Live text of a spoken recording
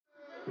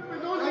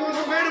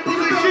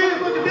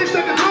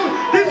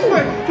This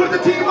way, put the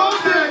team all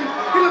day,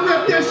 and I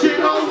left that shit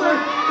over.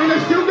 And I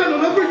still got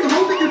enough for you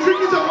holding your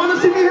triggers. I wanna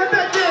see me have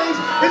that days.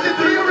 Is it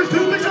 3 or is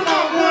 2? Bitch, I'm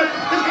on one.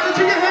 Let's get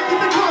into your head,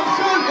 keep it calm,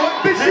 son.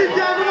 Bitch, sit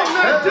down and I'm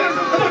not done.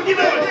 Fuck you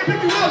know, they pick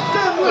you up,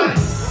 someone.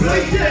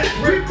 Play that,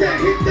 rip that,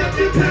 hit that,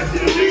 then pass it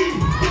to me.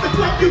 What the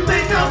fuck you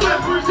think I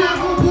represent?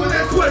 Homeboy,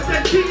 that's what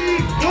that team.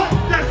 What?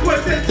 That's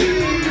what that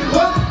team.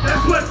 What?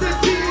 That's what that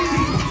team.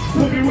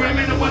 Put me where I'm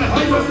in, I wanna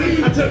hold on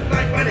me. I took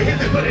life by the hands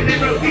and put it in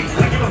real deep.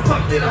 I give a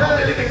fuck that I'm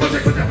holding it in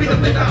closer, cause I feel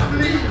the thing I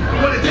believe.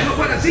 What is it,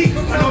 what I see?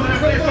 I know that I'm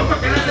playing so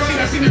fucking out of shit.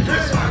 I see the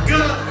dress, my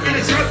gun, and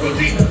it's circle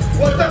deep.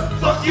 What the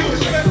fuck you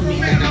expect from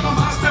me, man? I'm a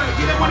monster.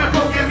 You don't wanna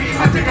program me.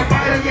 I take a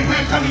bite of your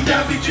hand, cut me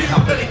down, bitch.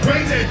 I'm feeling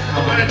crazy. I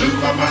wanna lose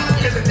my mind.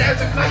 Cause the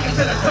dad's a flight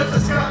until I touch the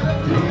sky.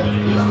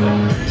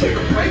 Take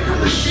a break from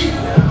the sheet.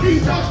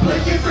 These dogs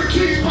playing for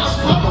keys.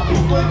 Pop up,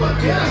 boom, boy, but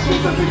yeah, I saw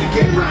something to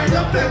get right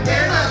up and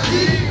then I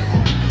see.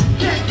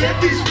 Can't get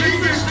these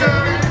fingers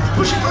stirred.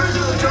 Pushing birds to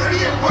the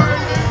dirty and work.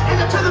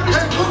 And I tell them it's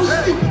to go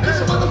sleep.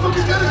 Cause the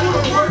motherfuckers gotta go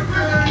to work.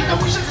 I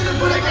wish I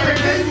could've, but I gotta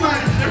get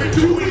mine. Every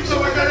 2 weeks,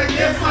 so I gotta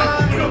get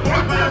mine. You don't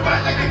bark, but I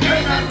bite like a gay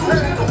man.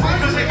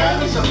 Cause they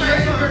got me some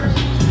favors.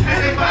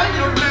 And they buy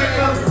your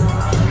flavor.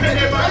 And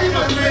they buy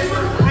your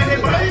flavor. And they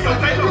buy your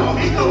flavor.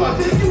 Homito, I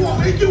think you won't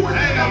make you an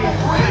egg. I'm a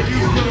friend.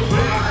 You gonna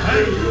lie.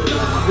 Hey,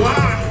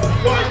 why?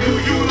 Why do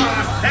you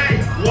lie? Hey,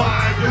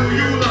 why do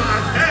you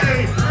lie?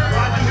 Hey,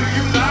 why do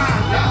you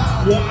lie?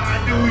 Why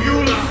do you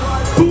lie?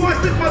 Who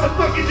wants this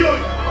motherfucking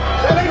joint?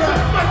 Make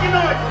some fucking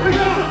noise. We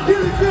go.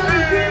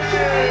 Hey,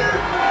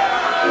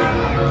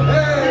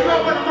 we go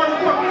with the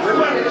motherfucking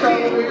Suerte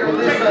team.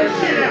 Take this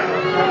shit out.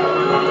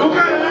 Who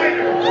got a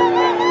lighter? Who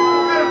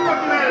got a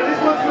fucking lighter? This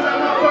one's for that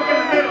motherfucker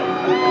in the middle.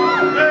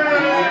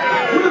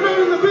 Hey. Put the man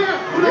in the back.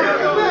 Put the man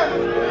in the back.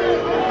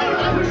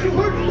 I wish you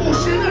heard the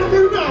bullshit. I don't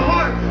really got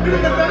heart. You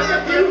know the better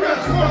at the end of that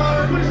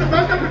squad. When it's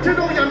about to pretend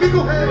on your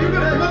amigo, you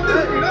gotta come up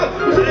this, you know.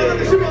 What's up with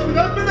the shit with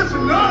us, man? That's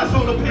enough. I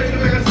saw the picture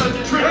like a such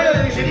a trip.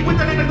 Shitty with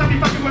the niggas, don't be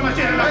fucking with my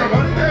shit. And like I'm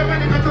running there,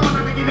 man, and that's all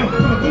I'm making know.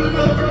 I'm a cool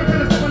motherfucker,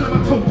 and it's one of my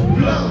toes.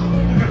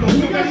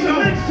 We got some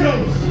next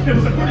shows. It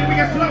was a 40 we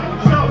got slow.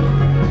 So,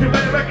 you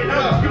better reckon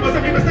up. You must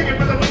have been mistaken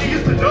for someone you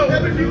used to know.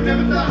 Never knew,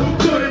 never thought. Who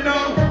could've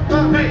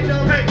known?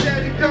 Hey,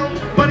 daddy, don't.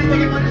 Money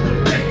thinking money's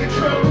gonna take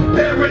control.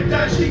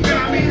 Paradise, she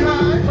got me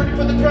high. Money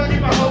for the grind,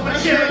 keep my whole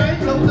check.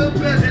 Blow the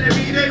best and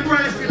every day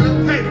rest.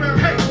 Hey,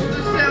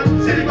 the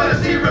sound. City by the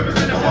sea,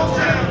 represent the whole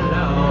town.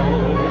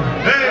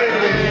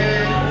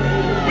 Hey,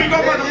 we go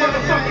by the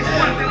motherfucking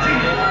Suerte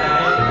team.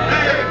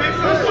 Hey, make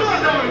some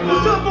fucking noise.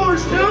 What's up,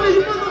 Orange County?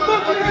 You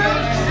motherfucking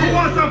who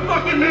wants some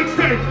fucking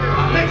mixtape?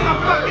 Make some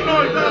fucking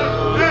noise,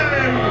 dog.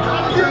 Hey,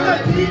 leave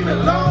that team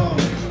alone.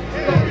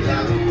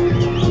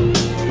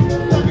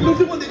 Look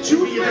the one that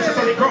you me, that's just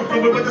only grown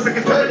from with the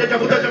second time. The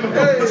devil does have a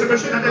phone. Listen,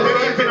 version of the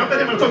lady, and I'm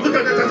betting my phone. Look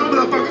at that, that's all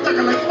the fucking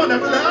talking like you want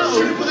never know.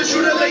 Shooting for the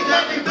shooter, late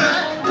night, they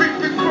back.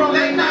 Creeping from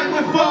late night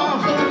with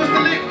fall. So it was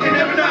the lick, and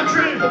every night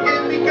trip.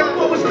 Forget me, God,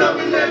 what was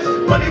nothing less.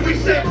 Money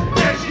reset,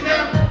 dashing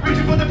out.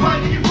 Reaching for the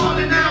pine, and you're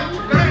falling out.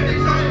 Grand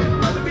excited,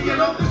 rather be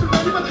alone. This is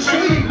nothing but the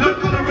shade.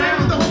 Look all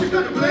around, the homies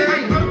got to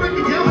play. I'm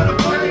breaking down how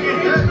the fighting get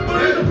hit. But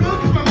in the blood,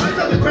 cause my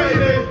mind's on the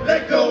craving.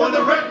 Let go on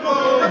the red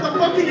wall. How the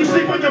fuck can you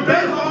sleep on your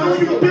bed, home?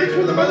 You a bitch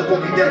with a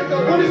motherfucking get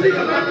go. Wanna see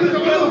a lot cause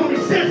I'm real, homie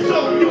said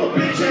so. You a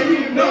bitch and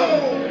you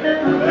know.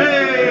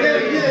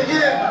 Hey,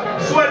 yeah.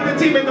 Suerte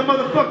team in the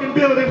motherfucking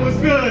building was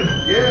good.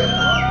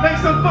 Yeah. Make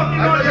some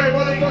fucking noise. Hey,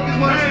 motherfuckers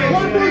want to say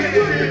one more shit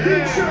in the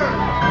picture.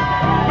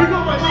 We go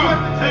by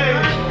Suerte. Hey,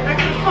 make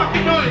some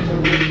fucking noise.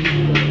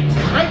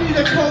 I need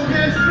a cold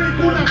ass drink,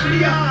 una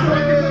fría. So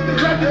I can the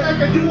rapping like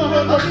I do a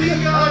whole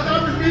Maria.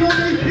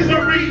 It's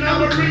Maria.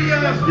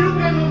 Still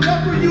got no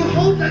love for you,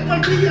 hold like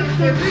Maria.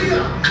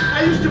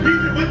 I used to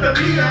beat it with the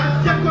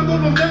Mia. Ya cuando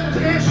nos vemos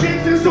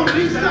handshakes and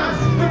sonrisas.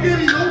 We're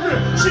getting older,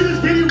 shit is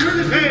getting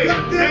real. Hey,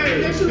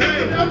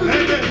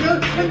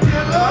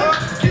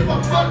 give a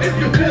fuck if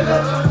you feel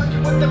us.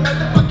 What the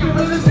motherfucking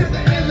realest in the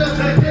endless.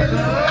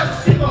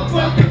 Give a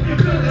fuck if you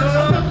feel us.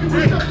 Fuck you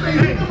with something,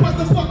 the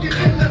motherfucking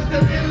endless, the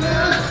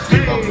endless.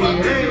 Give a fuck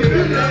if you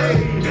feel us.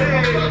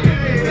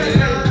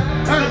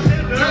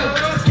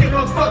 Give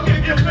a fuck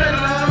if you feel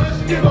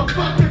us. Give a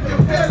fuck if you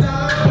feel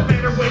us. No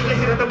matter where the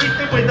hit of the week,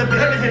 they win the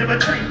better hit of a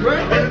tree.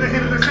 Better the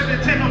hit of the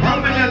 7-10, I'm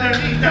hoping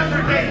underneath. That's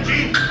her day,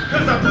 G.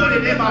 Cause I put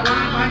it in my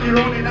mind, mind your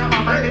own and out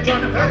my mind. They're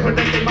trying to pass what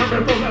they think my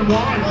rebels and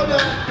wrong.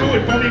 Do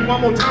it for me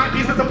one more time.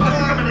 Pieces of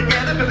pussy coming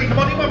together. Believe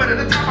money one minute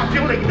at a time. I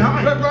feel like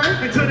dying.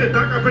 Into the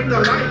dark, I bring the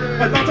light.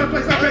 My thoughts are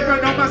placed, I break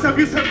right now myself.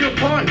 You said your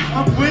point.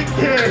 I'm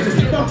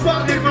wicked. Give a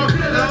fuck if you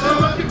feel us. Give a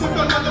fuck if you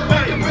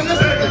feel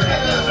us.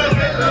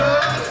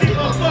 Give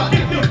a fuck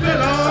if you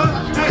feel us.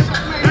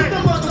 Hey, the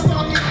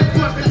motherfucking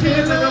Suerte team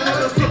is in the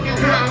motherfucking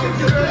house.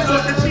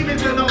 Suerte team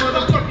is in the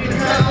motherfucking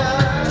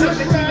house.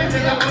 Suerte team is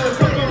in the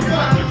motherfucking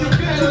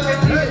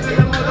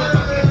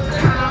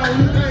house.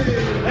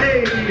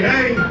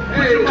 Hey,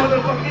 put your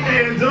motherfucking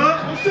hands up.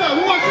 What's up?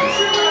 Who wants some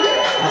shit right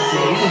here? I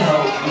say you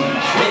know,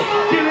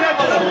 give it up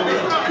to the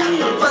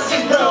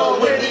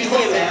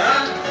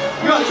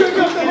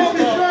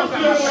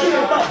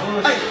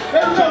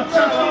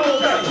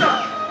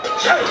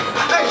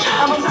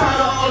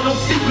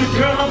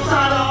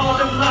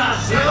them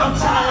lies. I'm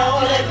tired of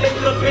all that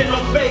makeup and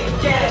them fake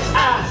ass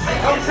eyes.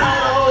 I'm tired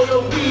of all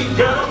your weed,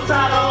 girl. I'm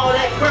tired of all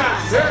that cry.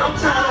 I'm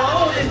tired of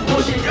all this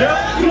bullshit, girl.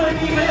 You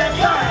ain't even that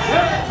fine.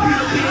 You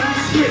done been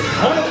dismissed.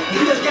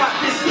 You just got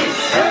dismissed.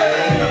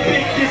 You done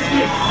been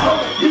dismissed.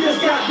 You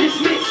just got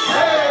dismissed.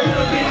 You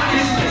done been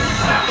dismissed.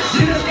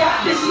 You just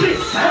got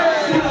dismissed.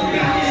 You done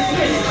been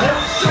dismissed.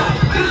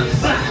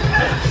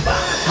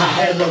 I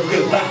had no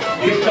goodbye.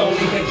 Bitch, don't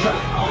even try.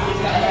 Always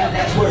gotta have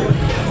that word.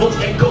 Folks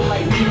can't go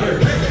like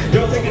reverb.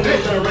 Girl, take a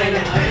note and right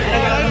now.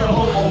 And I got her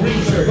home on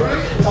reserve.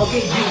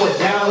 Talking you were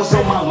down,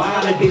 so my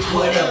mind a bitch,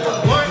 whatever.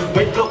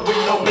 Wake up with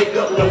no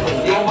makeup, no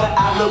damn, but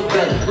I look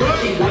better.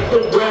 She like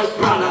the brown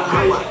Prada,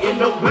 how I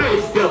end up with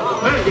this devil.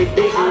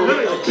 They I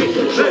let her take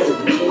control.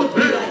 It would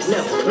be like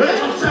never.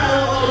 I'm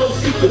tired of all those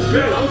secrets,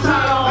 girl. I'm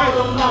tired of all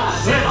them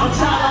lies. I'm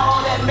tired of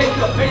all that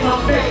makeup and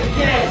them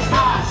fake ass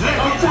eyes.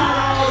 I'm tired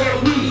of all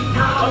that weed.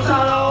 I'm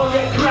tired of all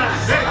that cry.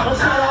 I'm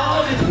tired of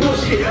all this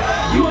bullshit.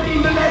 You ain't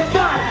even that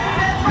fine.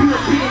 You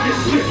done been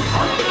dismissed.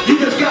 You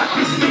just got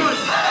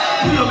dismissed.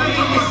 You done been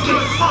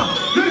dismissed.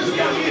 You just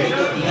got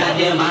dismissed.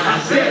 Goddamn, I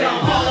said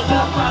I'm all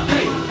about my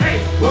pay. Hey,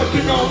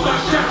 working on my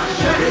shop.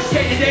 They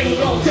say that they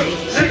gon' take.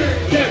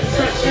 Never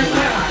touch your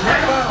mouth.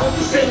 I hope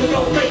you say we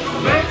gon' make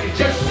it.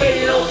 Just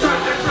made it on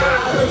time.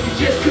 I heard you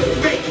just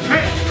couldn't make it.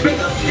 Make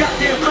up your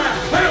goddamn mind.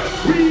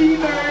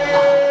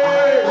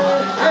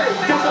 Hey,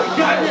 just what you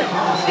got there.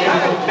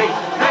 I don't make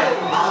it.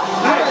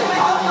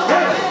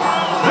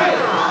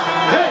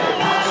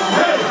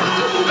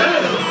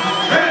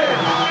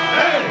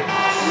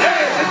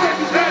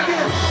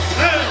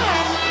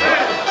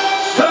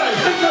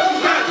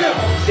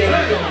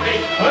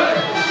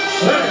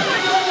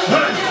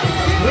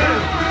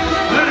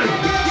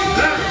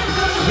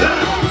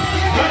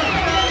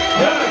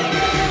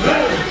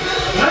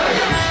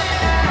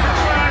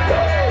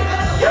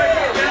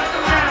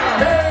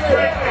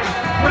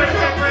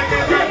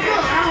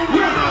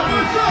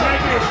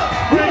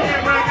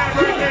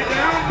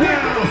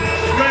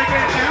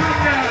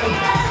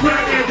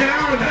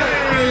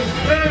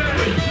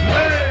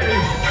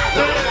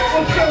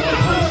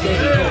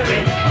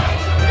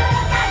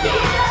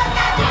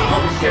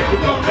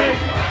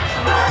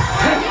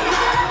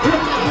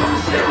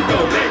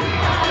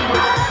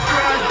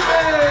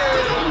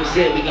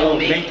 Said we gon'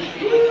 make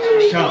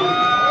it. Sure.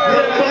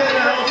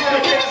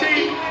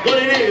 What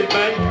it is,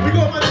 man.